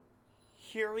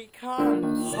Here he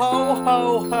comes. Ho,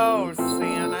 ho, ho,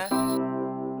 Santa.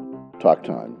 Talk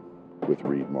Time with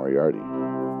Reed Moriarty.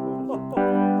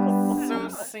 So,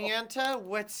 Santa,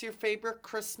 what's your favorite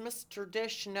Christmas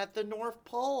tradition at the North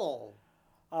Pole?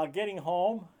 Getting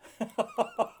home.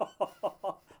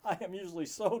 I am usually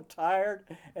so tired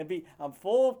I'm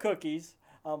full of cookies,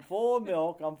 I'm full of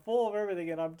milk, I'm full of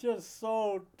everything, and I'm just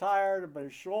so tired. My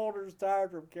shoulders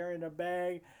tired from carrying a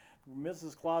bag.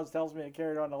 Mrs. Claus tells me to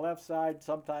carry it on the left side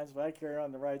sometimes, but I carry it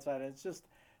on the right side. It's just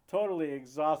totally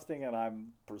exhausting, and I'm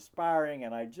perspiring,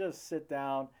 and I just sit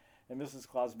down, and Mrs.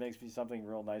 Claus makes me something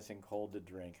real nice and cold to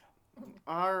drink.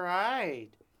 All right.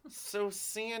 So,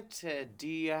 Santa, do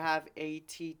you have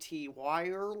AT&T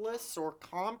Wireless or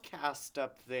Comcast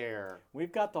up there?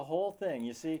 We've got the whole thing.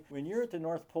 You see, when you're at the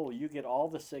North Pole, you get all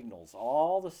the signals for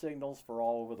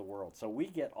all over the world. So we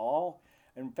get all,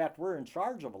 in fact, we're in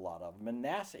charge of a lot of them. And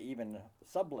NASA even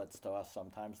sublets to us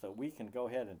sometimes that we can go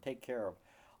ahead and take care of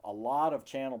a lot of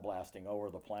channel blasting over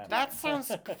the planet. That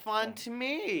sounds fun to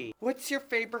me. What's your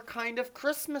favorite kind of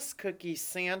Christmas cookie,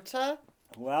 Santa?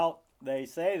 Well, they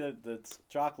say that it's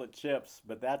chocolate chips,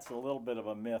 but that's a little bit of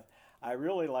a myth. I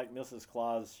really like Mrs.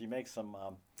 Claus. She makes some,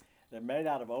 they're made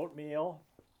out of oatmeal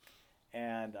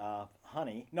and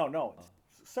honey.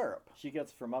 Syrup. She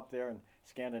gets from up there in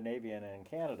Scandinavia and in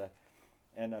Canada.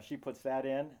 And she puts that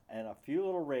in and a few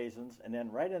little raisins. And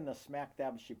then right in the smack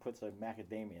dab, she puts a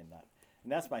macadamia nut.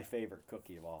 And that's my favorite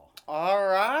cookie of all. All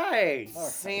right.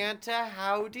 Santa,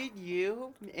 how did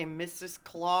you and Mrs.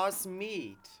 Claus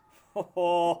meet?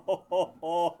 Oh,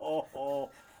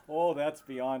 that's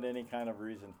beyond any kind of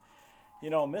reason.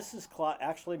 You know, Mrs.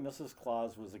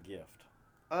 Claus was a gift.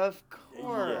 Of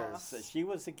course. Yes, she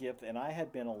was a gift, and I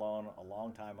had been alone a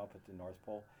long time up at the North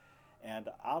Pole. And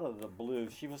out of the blue,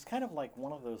 she was kind of like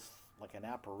one of those, like an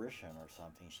apparition or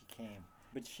something. She came.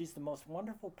 But she's the most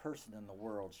wonderful person in the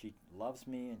world. She loves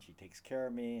me, and she takes care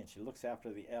of me, and she looks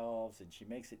after the elves, and she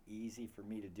makes it easy for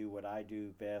me to do what I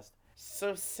do best.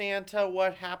 So, Santa,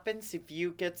 what happens if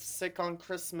you get sick on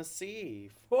Christmas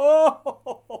Eve? You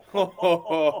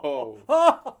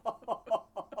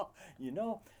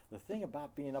know, the thing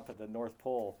about being up at the North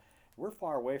Pole, we're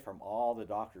far away from all the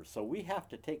doctors, so we have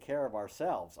to take care of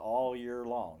ourselves all year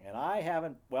long. And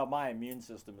my immune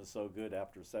system is so good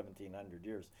after 1,700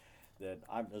 years that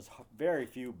there's very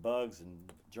few bugs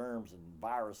and germs and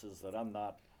viruses that I'm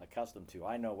not accustomed to.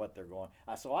 I know what they're going.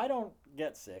 So I don't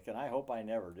get sick, and I hope I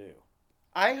never do.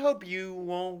 I hope you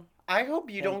won't. I hope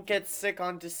you don't get sick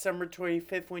on December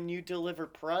 25th when you deliver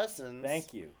presents.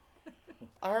 Thank you.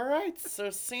 All right, so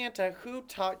Santa, who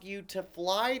taught you to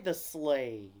fly the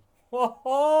sleigh?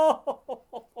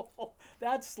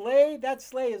 That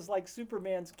sleigh is like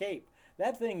Superman's cape.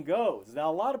 That thing goes.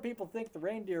 Now, a lot of people think the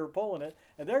reindeer are pulling it,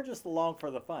 and they're just along for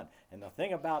the fun. And the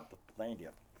thing about the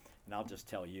reindeer, and I'll just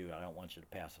tell you, I don't want you to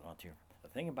pass it on to you. The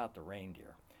thing about the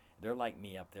reindeer, they're like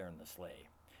me up there in the sleigh.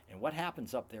 And what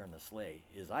happens up there in the sleigh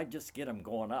is I just get them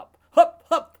going up. Hup,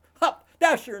 hup, hup,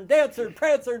 Dasher and Dancer and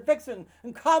Prancer and Vixen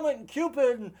and Comet and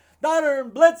Cupid and Donner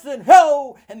and Blitzen,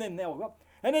 ho! And then they'll go,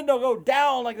 and then they'll go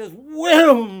down like this,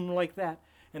 wham, like that.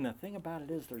 And the thing about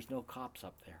it is there's no cops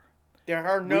up there. There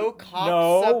are no cops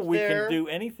no, up we there? can do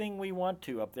anything we want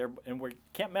to up there, and we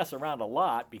can't mess around a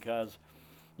lot because,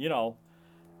 you know,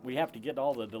 we have to get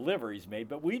all the deliveries made,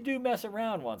 but we do mess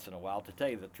around once in a while, to tell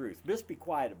you the truth. Just be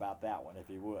quiet about that one, if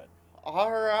you would.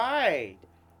 All right.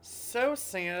 So,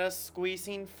 Santa,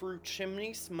 squeezing fruit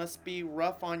chimneys must be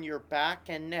rough on your back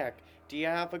and neck. Do you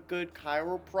have a good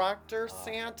chiropractor,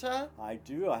 Santa? I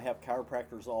do. I have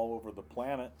chiropractors all over the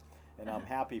planet, and I'm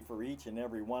happy for each and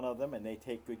every one of them, and they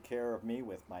take good care of me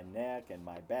with my neck and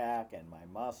my back and my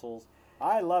muscles.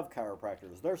 I love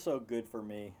chiropractors. They're so good for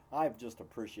me. I just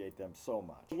appreciate them so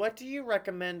much. What do you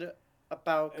recommend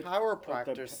about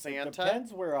chiropractors, Santa? It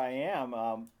depends where I am.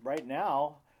 Right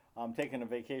now, I'm taking a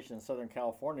vacation in Southern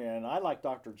California, and I like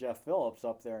Dr. Jeff Phillips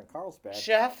up there in Carlsbad.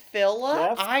 Jeff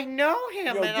Phillips? Jeff? I know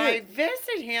him, You and do? I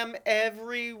visit him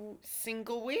every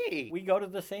single week. We go to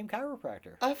the same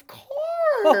chiropractor. Of course.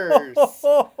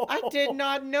 I did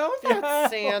not know that,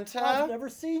 Santa. I've never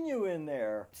seen you in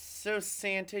there. So,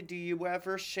 Santa, do you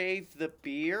ever shave the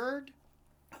beard?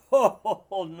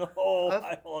 Oh, no,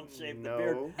 I don't shave no. the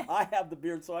beard. I have the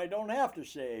beard, so I don't have to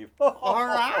shave. All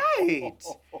right.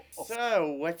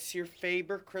 So, what's your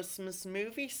favorite Christmas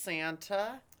movie,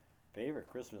 Santa? Favorite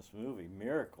Christmas movie?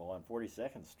 Miracle on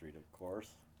 42nd Street, of course.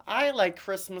 I like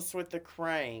Christmas with the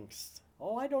Cranks.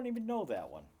 Oh, I don't even know that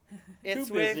one. It's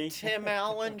Too busy. with Tim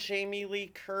Allen, Jamie Lee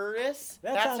Curtis.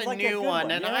 That That's sounds a like a new good one,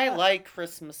 one, and yeah. I like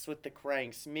Christmas with the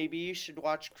Cranks. Maybe you should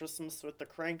watch Christmas with the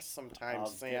Cranks sometime, I'll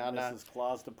get Santa. Mrs.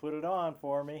 Claus to put it on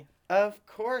for me. Of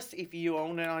course, if you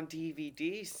own it on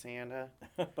DVD, Santa.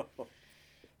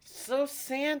 So,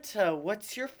 Santa,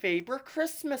 what's your favorite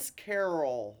Christmas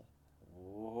carol?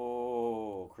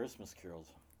 Oh, Christmas carols.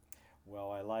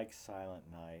 Well, I like Silent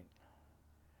Night,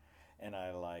 and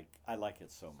I like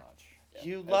it so much.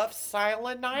 You love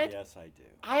Silent Night? Yes, I do.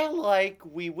 I like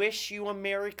We Wish You a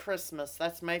Merry Christmas.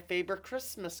 That's my favorite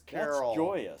Christmas carol. That's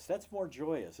joyous. That's more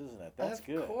joyous, isn't it? That's Of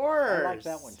good. course. I like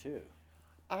that one too.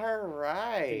 All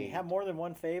right. Can you have more than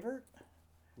one favorite?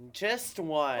 Just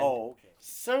one. Oh, okay.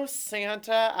 So,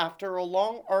 Santa, after a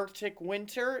long Arctic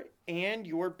winter and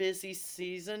your busy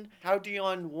season, how do you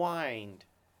unwind?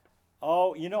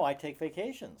 Oh, I take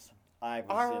vacations. I was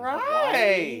All in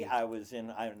right.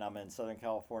 Hawaii. I'm in Southern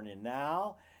California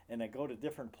now, and I go to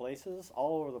different places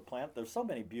all over the planet. There's so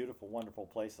many beautiful, wonderful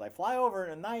places. I fly over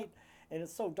at night, and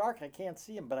it's so dark I can't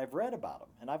see them, but I've read about them.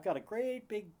 And I've got a great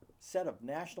big set of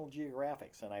National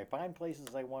Geographics, and I find places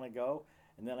I want to go,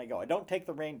 and then I go. I don't take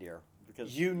the reindeer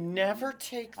because You never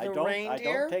take the reindeer? I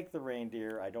don't take the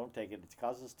reindeer. I don't take it. It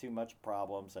causes too much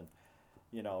problems, and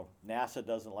NASA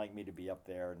doesn't like me to be up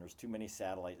there, and there's too many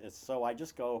satellites. So I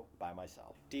just go by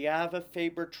myself. Do you have a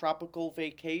favorite tropical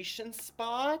vacation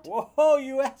spot? Whoa,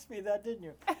 you asked me that, didn't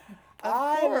you?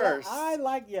 Of course. I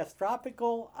like, yes,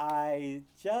 tropical. I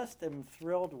just am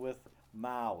thrilled with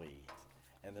Maui.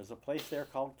 And there's a place there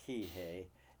called Kihei,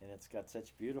 and it's got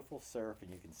such beautiful surf,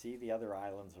 and you can see the other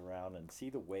islands around and see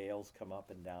the whales come up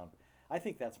and down. I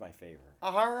think that's my favorite.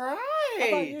 All right. How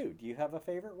about you? Do you have a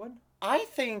favorite one? I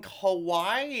think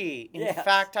Hawaii. In Yes.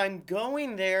 fact, I'm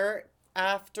going there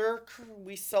after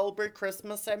we celebrate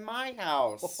Christmas at my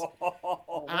house. I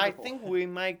Wonderful. think we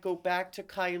might go back to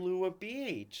Kailua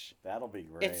Beach. That'll be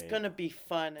great. It's going to be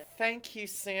fun. Thank you,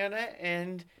 Santa,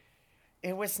 and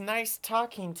it was nice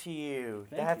talking to you.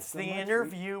 Thank you That's so the much,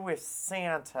 interview with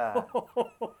Santa.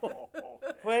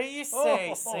 What do you Oh,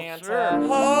 say, Santa? sure.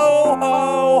 Ho,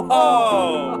 ho,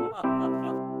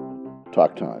 ho!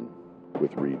 Talk Time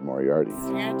with Reed Moriarty.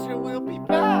 Santa will be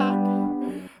back.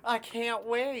 I can't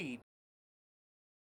wait.